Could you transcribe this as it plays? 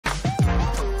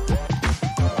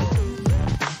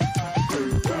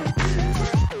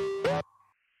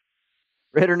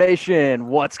Raider Nation,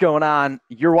 what's going on?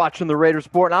 You're watching the Raiders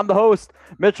Report, and I'm the host,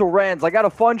 Mitchell Renz. I got a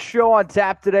fun show on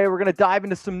tap today. We're going to dive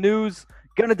into some news,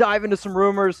 going to dive into some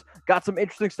rumors, got some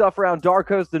interesting stuff around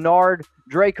Darqueze Dennard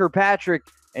Dre Kirkpatrick,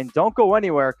 and don't go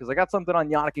anywhere because I got something on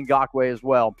Yannick Ngakoue as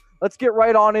well. Let's get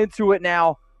right on into it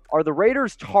now. Are the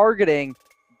Raiders targeting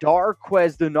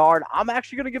Darqueze Dennard? I'm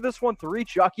actually going to give this one 3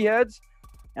 Chucky heads,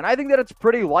 and I think that it's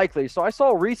pretty likely. So I saw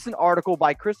a recent article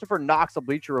by Christopher Knox of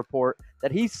Bleacher Report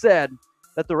that he said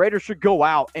that the Raiders should go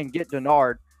out and get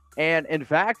Dennard. And in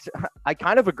fact, I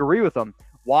kind of agree with him.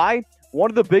 Why?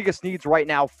 One of the biggest needs right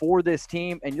now for this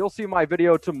team, and you'll see my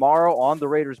video tomorrow on the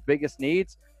Raiders' biggest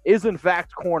needs, is in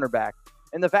fact cornerback.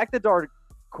 And the fact that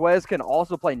Darqueze can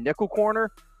also play nickel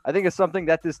corner, I think is something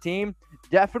that this team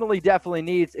definitely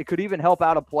needs. It could even help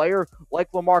out a player like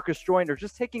LaMarcus Joyner,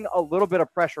 just taking a little bit of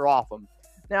pressure off him.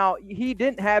 Now, he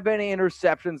didn't have any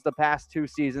interceptions the past 2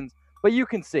 seasons, but you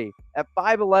can see, at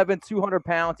 5'11", 200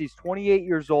 pounds, he's 28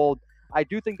 years old. I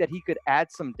do think that he could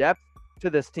add some depth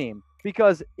to this team.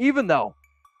 Because even though,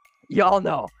 y'all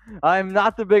know, I'm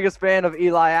not the biggest fan of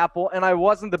Eli Apple, and I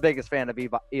wasn't the biggest fan of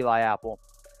Eli Apple,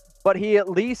 but he at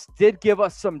least did give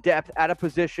us some depth at a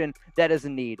position that is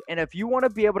in need. And if you want to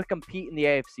be able to compete in the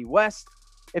AFC West,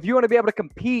 if you want to be able to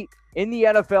compete in the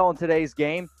NFL in today's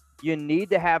game, you need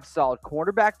to have solid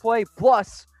cornerback play,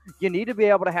 plus you need to be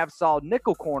able to have solid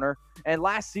nickel corner. And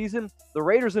last season, the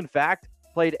Raiders, in fact,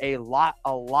 played a lot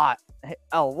of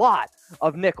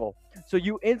nickel. So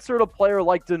you insert a player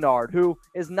like Dennard, who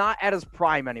is not at his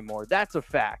prime anymore. That's a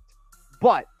fact.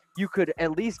 But you could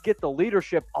at least get the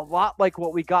leadership a lot like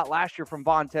what we got last year from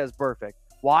Vontaze Burfict.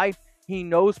 Why? He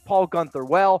knows Paul Guenther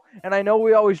well, and I know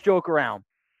we always joke around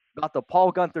about the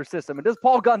Paul Guenther system. And does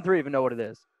Paul Guenther even know what it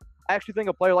is? I actually think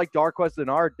a player like Darqueze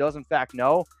Dennard does, in fact,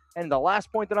 know. And the last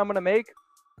point that I'm going to make,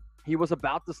 he was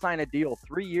about to sign a deal,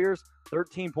 3 years,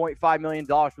 $13.5 million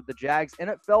with the Jags, and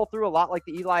it fell through a lot like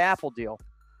the Eli Apple deal.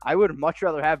 I would much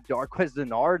rather have Darqueze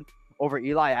Dennard over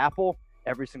Eli Apple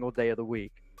every single day of the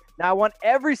week. Now, I want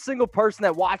every single person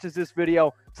that watches this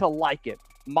video to like it.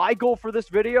 My goal for this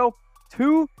video,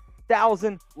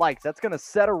 2,000 likes. That's going to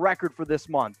set a record for this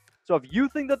month. So if you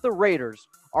think that the Raiders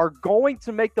are going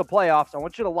to make the playoffs, I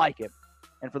want you to like it.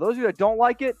 And for those of you that don't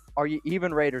like it, are you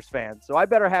even Raiders fans? So I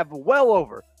better have well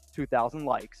over 2,000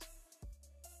 likes.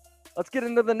 Let's get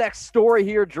into the next story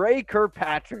here. Dre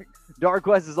Kirkpatrick,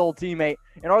 Darqueze's old teammate.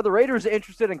 And are the Raiders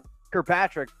interested in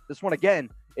Kirkpatrick? This one, again,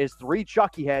 is 3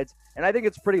 Chucky heads, and I think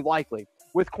it's pretty likely.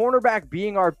 With cornerback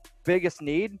being our biggest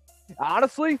need,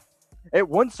 honestly, it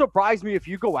wouldn't surprise me if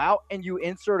you go out and you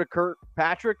insert a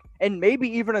Kirkpatrick and maybe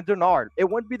even a Dennard. It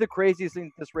wouldn't be the craziest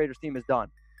thing this Raiders team has done.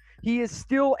 He is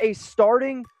still a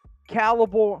starting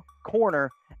caliber corner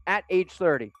at age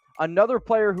 30. Another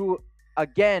player who,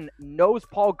 again, knows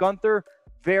Paul Guenther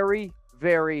very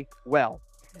well.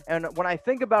 And when I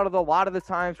think about it, a lot of the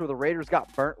times where the Raiders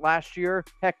got burnt last year,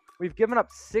 heck, we've given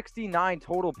up 69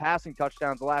 total passing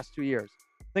touchdowns the last 2 years.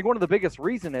 I think one of the biggest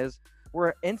reasons is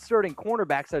we're inserting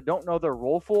cornerbacks that don't know their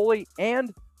role fully,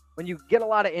 and when you get a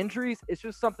lot of injuries, it's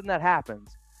just something that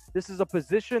happens. This is a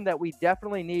position that we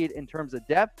definitely need in terms of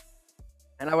depth,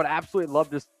 and I would absolutely love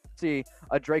to see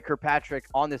a Dre Kirkpatrick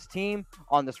on this team,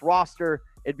 on this roster.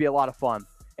 It'd be a lot of fun.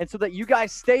 And so that you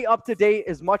guys stay up to date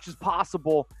as much as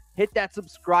possible, hit that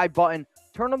subscribe button,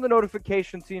 turn on the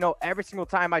notifications so you know every single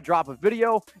time I drop a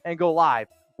video and go live.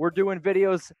 We're doing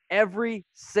videos every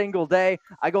single day.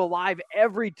 I go live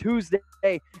every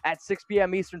Tuesday at 6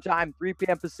 p.m. Eastern Time, 3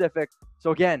 p.m. Pacific.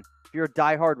 So again, if you're a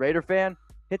diehard Raider fan,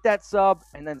 hit that sub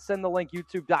and then send the link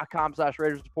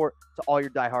youtube.com/Raiders Report to all your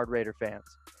diehard Raider fans.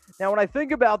 Now, when I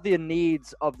think about the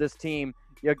needs of this team,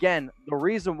 again, the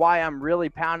reason why I'm really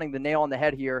pounding the nail on the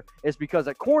head here is because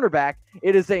at cornerback,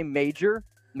 it is a major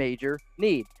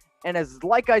need. And as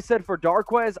like I said for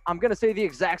Darqueze, I'm going to say the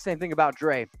exact same thing about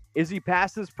Dre. Is he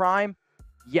past his prime?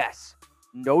 Yes,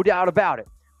 no doubt about it.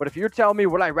 But if you're telling me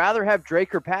would I rather have Dre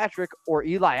Kirkpatrick or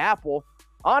Eli Apple,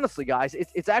 honestly, guys,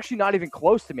 it's actually not even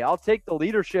close to me. I'll take the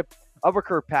leadership of a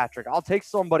Kirkpatrick. I'll take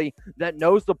somebody that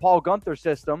knows the Paul Guenther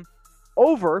system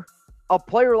over a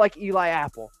player like Eli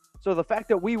Apple. So the fact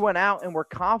that we went out and we're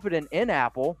confident in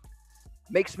Apple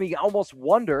makes me almost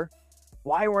wonder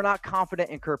why we're not confident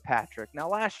in Kirkpatrick. Now,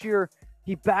 last year,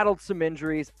 he battled some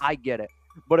injuries. I get it.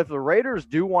 But if the Raiders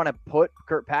do want to put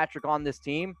Kirkpatrick on this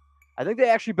team, I think they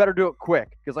actually better do it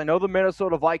quick. Because I know the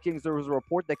Minnesota Vikings, there was a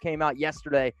report that came out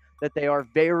yesterday that they are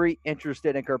very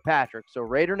interested in Kirkpatrick. So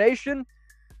Raider Nation,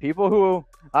 people who,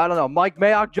 I don't know, Mike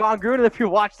Mayock, John Gruden, if you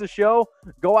watch the show,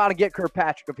 go out and get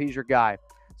Kirkpatrick if he's your guy.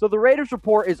 So the Raiders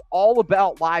Report is all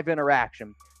about live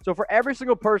interaction. So for every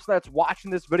single person that's watching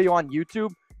this video on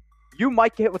YouTube, you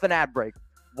might get hit with an ad break.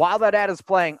 While that ad is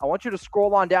playing, I want you to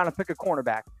scroll on down and pick a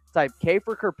cornerback. Type K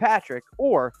for Kirkpatrick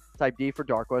or type D for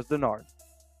Darqueze Dennard.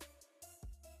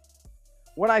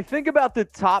 When I think about the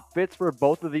top fits for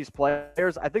both of these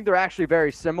players, I think they're actually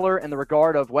very similar in the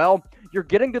regard of, well, you're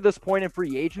getting to this point in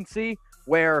free agency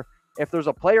where if there's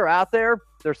a player out there,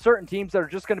 there's certain teams that are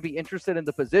just going to be interested in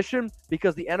the position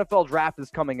because the NFL draft is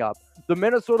coming up. The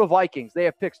Minnesota Vikings, they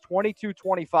have picks 22,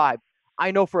 25.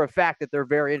 I know for a fact that they're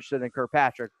very interested in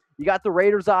Kirkpatrick. You got the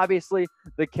Raiders, obviously.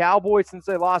 The Cowboys, since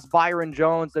they lost Byron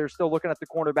Jones, they're still looking at the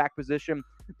cornerback position.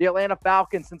 The Atlanta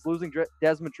Falcons, since losing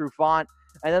Desmond Trufant.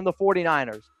 And then the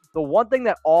 49ers. The one thing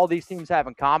that all these teams have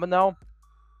in common, though,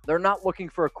 they're not looking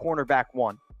for a cornerback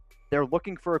 1. They're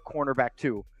looking for a cornerback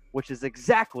 2, which is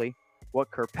exactly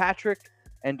what Kirkpatrick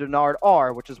and Dennard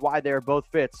are, which is why they're both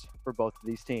fits for both of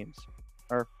these teams,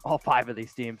 or all 5 of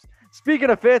these teams. Speaking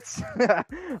of fits,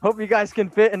 hope you guys can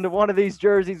fit into one of these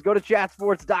jerseys. Go to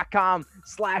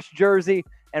chatsports.com/jersey.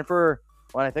 And for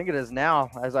what I think it is now,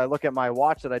 as I look at my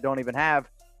watch that I don't even have,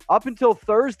 up until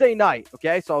Thursday night,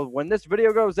 okay? So when this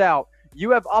video goes out,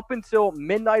 you have up until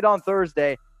midnight on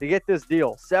Thursday to get this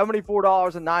deal,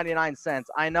 $74.99.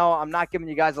 I know I'm not giving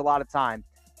you guys a lot of time,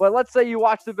 but let's say you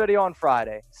watch the video on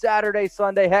Friday, Saturday,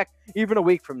 Sunday, heck, even a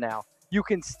week from now. You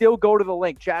can still go to the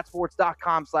link,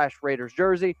 chatsports.com/Raiders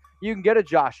jersey. You can get a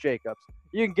Josh Jacobs.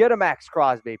 You can get a Max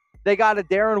Crosby. They got a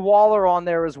Darren Waller on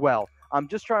there as well. I'm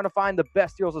just trying to find the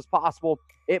best deals as possible.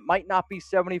 It might not be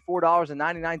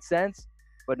 $74.99,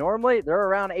 but normally they're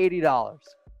around $80.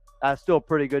 That's still a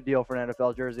pretty good deal for an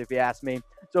NFL jersey if you ask me.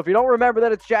 So if you don't remember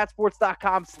that, it's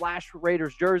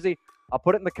chatsports.com/Raiders jersey. I'll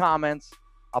put it in the comments.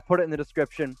 I'll put it in the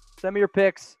description. Send me your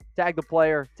picks. Tag the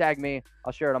player. Tag me.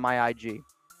 I'll share it on my IG.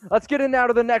 Let's get in now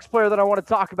to the next player that I want to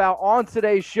talk about on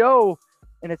today's show,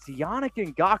 and it's Yannick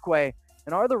Ngakoue.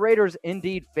 And are the Raiders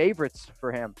indeed favorites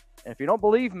for him? And if you don't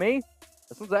believe me,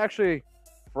 this one's actually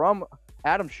from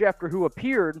Adam Schefter, who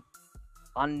appeared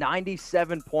on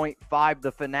 97.5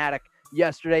 The Fanatic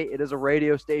yesterday. It is a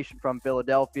radio station from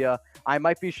Philadelphia. I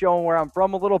might be showing where I'm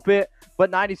from a little bit, but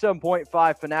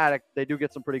 97.5 Fanatic, they do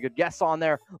get some pretty good guests on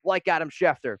there, like Adam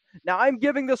Schefter. Now, I'm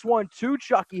giving this one to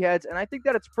Chucky Heads, and I think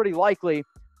that it's pretty likely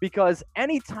because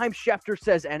anytime Schefter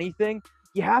says anything,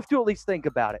 you have to at least think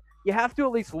about it. You have to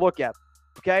at least look at it,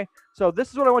 okay? So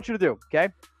this is what I want you to do, okay?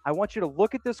 I want you to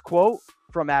look at this quote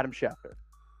from Adam Schefter.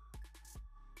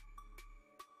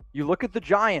 You look at the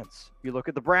Giants, you look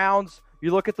at the Browns, you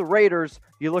look at the Raiders,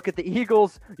 you look at the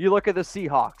Eagles, you look at the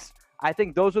Seahawks. I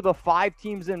think those are the 5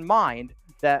 teams in mind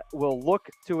that will look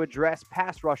to address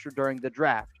pass rusher during the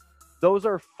draft. Those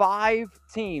are 5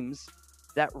 teams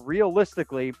that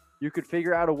realistically you could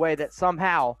figure out a way that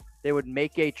somehow they would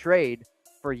make a trade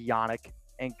for Yannick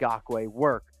Ngakoue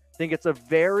work. I think it's a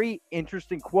very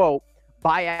interesting quote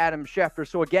by Adam Schefter.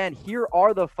 So again, here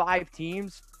are the 5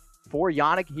 teams for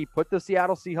Yannick. He put the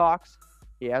Seattle Seahawks.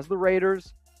 He has the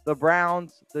Raiders, the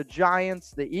Browns, the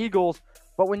Giants, the Eagles.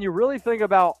 But when you really think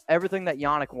about everything that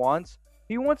Yannick wants,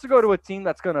 he wants to go to a team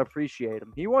that's going to appreciate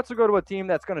him. He wants to go to a team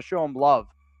that's going to show him love.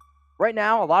 Right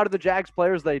now, a lot of the Jags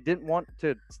players, they didn't want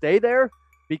to stay there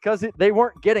because they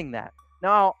weren't getting that.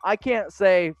 Now, I can't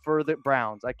say for the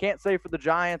Browns. I can't say for the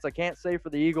Giants. I can't say for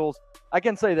the Eagles. I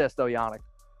can say this, though, Yannick.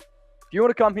 If you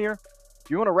want to come here, if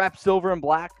you want to wrap silver and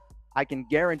black, I can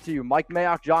guarantee you, Mike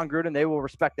Mayock, John Gruden, they will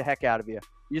respect the heck out of you.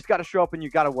 You just got to show up and you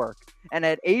got to work. And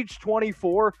at age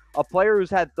 24, a player who's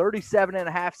had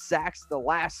 37.5 sacks the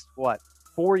last,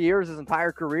 4 years, his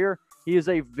entire career, he is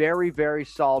a very, very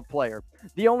solid player.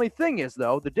 The only thing is,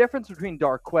 though, the difference between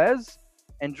Darqueze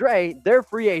and Dre, they're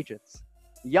free agents.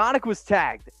 Yannick was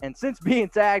tagged, and since being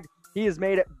tagged, he has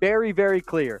made it very, very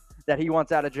clear that he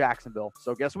wants out of Jacksonville.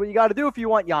 So guess what you got to do if you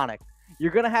want Yannick?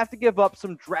 You're going to have to give up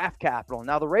some draft capital.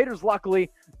 Now, the Raiders, luckily,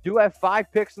 do have 5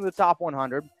 picks in the top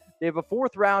 100. They have a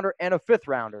 4th rounder and a 5th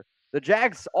rounder. The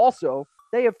Jags also,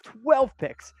 they have 12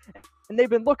 picks, and they've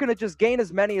been looking to just gain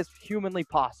as many as humanly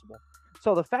possible.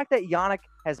 So the fact that Yannick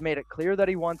has made it clear that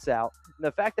he wants out, and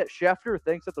the fact that Schefter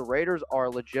thinks that the Raiders are a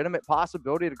legitimate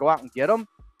possibility to go out and get him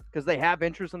because they have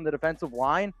interest in the defensive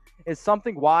line is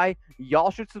something why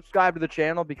y'all should subscribe to the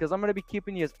channel, because I'm going to be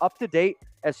keeping you as up to date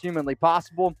as humanly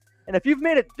possible. And if you've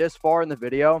made it this far in the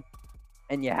video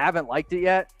and you haven't liked it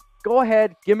yet, go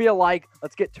ahead, give me a like.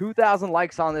 Let's get 2,000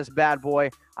 likes on this bad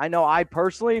boy. I know I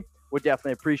personally would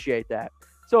definitely appreciate that.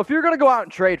 So if you're going to go out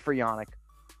and trade for Yannick,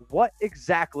 what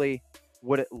exactly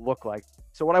would it look like?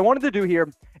 So what I wanted to do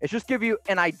here is just give you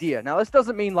an idea. Now, this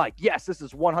doesn't mean like, yes, this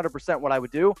is 100% what I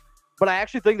would do, but I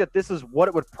actually think that this is what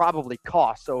it would probably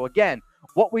cost. So again,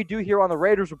 what we do here on the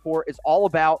Raiders Report is all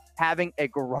about having a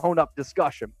grown-up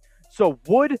discussion. So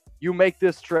would you make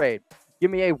this trade?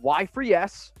 Give me a Y for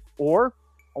yes, or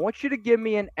I want you to give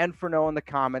me an N for no in the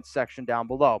comments section down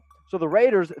below. So the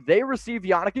Raiders, they receive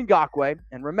Yannick Ngakoue,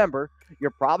 and remember, you're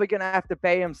probably going to have to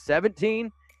pay him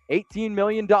 $17, $18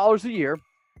 million a year.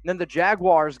 And then the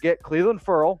Jaguars get Cleveland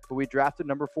Ferrell, who we drafted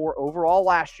number 4 overall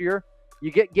last year.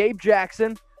 You get Gabe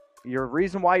Jackson. Your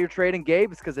reason why you're trading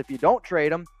Gabe is because if you don't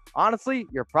trade him, honestly,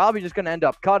 you're probably just going to end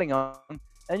up cutting him.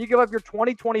 And you give up your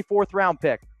 2024 round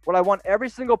pick. What I want every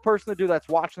single person to do that's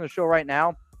watching the show right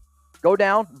now, go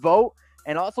down, vote,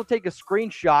 and also take a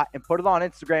screenshot and put it on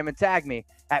Instagram and tag me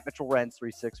at Mitchell Renz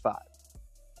 365.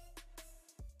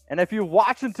 And if you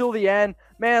watch until the end,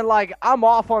 man, like, I'm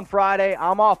off on Friday,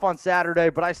 I'm off on Saturday,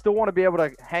 but I still want to be able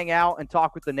to hang out and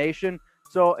talk with the nation.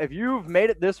 So if you've made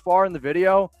it this far in the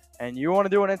video and you want to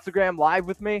do an Instagram live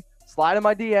with me, slide in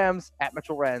my DMs at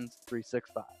Mitchell Renz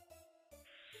 365.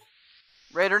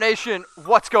 Raider Nation,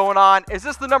 what's going on? Is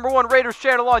this the #1 Raiders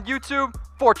channel on YouTube?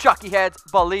 For Chucky Heads,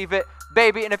 believe it,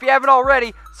 baby. And if you haven't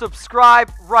already,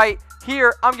 subscribe right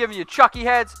here. I'm giving you Chucky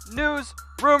Heads, news,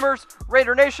 rumors,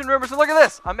 Raider Nation rumors. And look at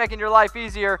this, I'm making your life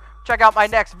easier. Check out my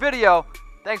next video.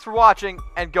 Thanks for watching,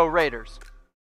 and go Raiders.